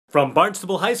From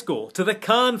Barnstable High School to the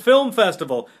Cannes Film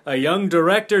Festival, a young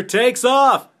director takes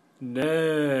off.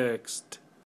 Next.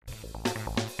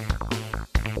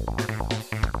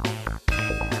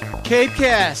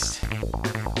 CapeCast.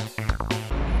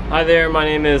 Hi there, my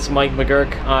name is Mike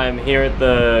McGuirk. I'm here at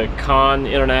the Cannes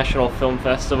International Film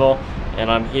Festival,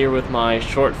 and I'm here with my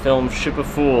short film Ship of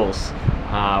Fools,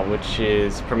 which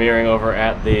is premiering over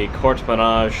at the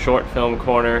Cotuit Short Film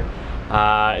Corner.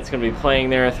 It's going to be playing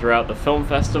there throughout the film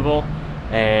festival,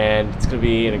 and it's going to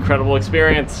be an incredible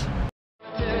experience.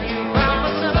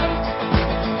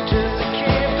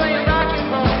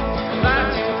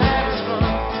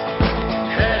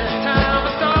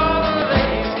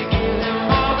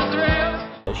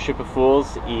 Ship of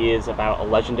Fools is about a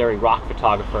legendary rock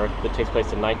photographer that takes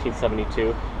place in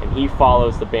 1972, and he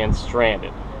follows the band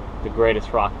Stranded, the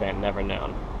greatest rock band never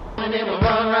known.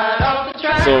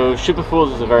 So Ship of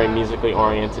Fools is a very musically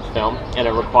oriented film, and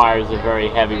it requires a very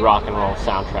heavy rock and roll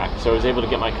soundtrack. So I was able to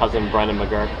get my cousin Brendan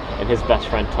McGuirk and his best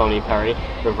friend Tony Perry,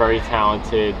 who are very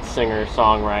talented singer,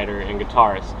 songwriter, and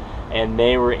guitarist. And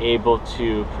they were able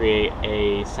to create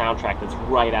a soundtrack that's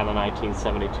right out of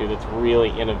 1972, that's really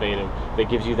innovative, that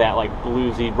gives you that like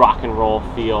bluesy rock and roll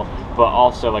feel, but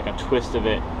also like a twist of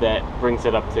it that brings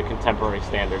it up to contemporary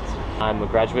standards. I'm a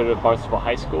graduate of Barnstable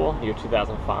High School, year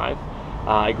 2005.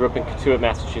 I grew up in Cotuit,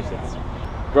 Massachusetts.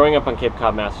 Growing up on Cape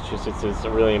Cod, Massachusetts is a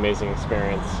really amazing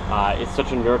experience. It's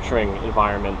such a nurturing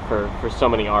environment for so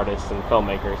many artists and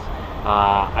filmmakers.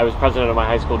 I was president of my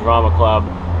high school drama club.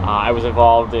 I was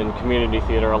involved in community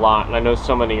theater a lot, and I know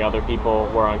so many other people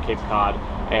were on Cape Cod,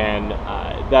 and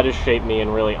that has shaped me in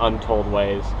really untold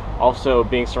ways. Also,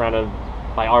 being surrounded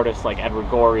by artists like Edward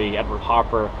Gorey, Edward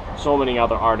Hopper, so many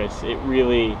other artists,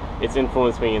 it's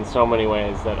influenced me in so many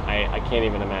ways that I can't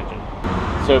even imagine.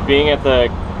 So being at the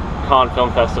Cannes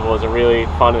Film Festival is a really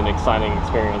fun and exciting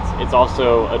experience. It's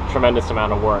also a tremendous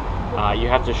amount of work. You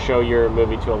have to show your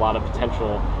movie to a lot of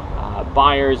potential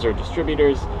buyers or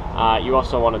distributors. You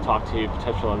also want to talk to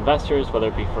potential investors, whether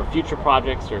it be for future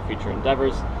projects or future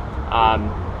endeavors.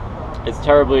 It's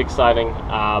terribly exciting,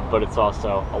 but it's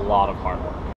also a lot of hard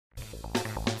work.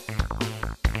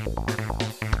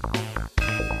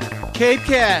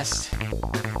 CapeCast.